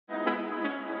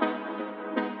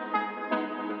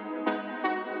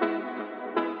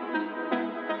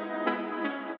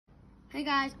Hey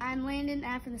guys, I'm Landon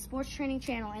from the Sports Training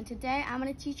Channel, and today I'm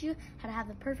going to teach you how to have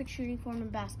the perfect shooting form in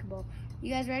basketball.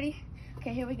 You guys ready?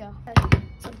 Okay, here we go.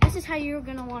 So this is how you're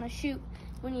going to want to shoot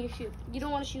when you shoot. You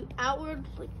don't want to shoot outward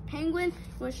like a penguin. You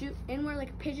want to shoot inward like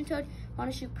a pigeon toad. You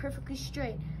want to shoot perfectly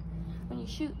straight. When you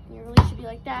shoot, your release should be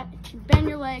like that. It should bend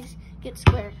your legs, get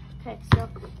squared. Okay, so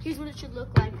here's what it should look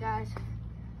like, guys.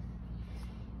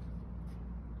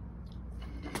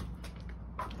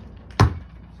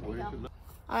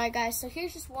 Alright guys, so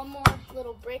here's just one more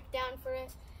little breakdown for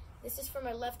it. This is for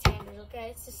my left-handers, okay?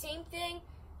 It's the same thing.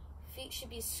 Feet should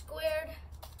be squared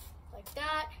like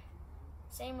that.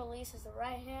 Same release as the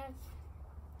right hand.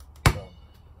 Boom.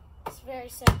 It's very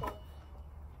simple.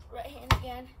 Right hand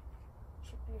again.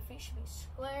 Your feet should be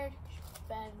squared. Should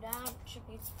bend down. Should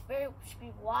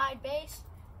be wide base.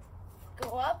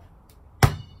 Go up.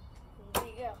 And there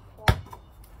you go. Well,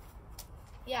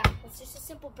 yeah, it's just a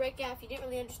simple breakdown if you didn't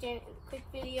really understand it in the quick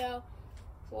video.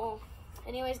 Well,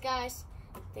 anyways, guys,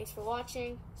 thanks for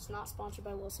watching. It's not sponsored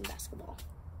by Wilson Basketball.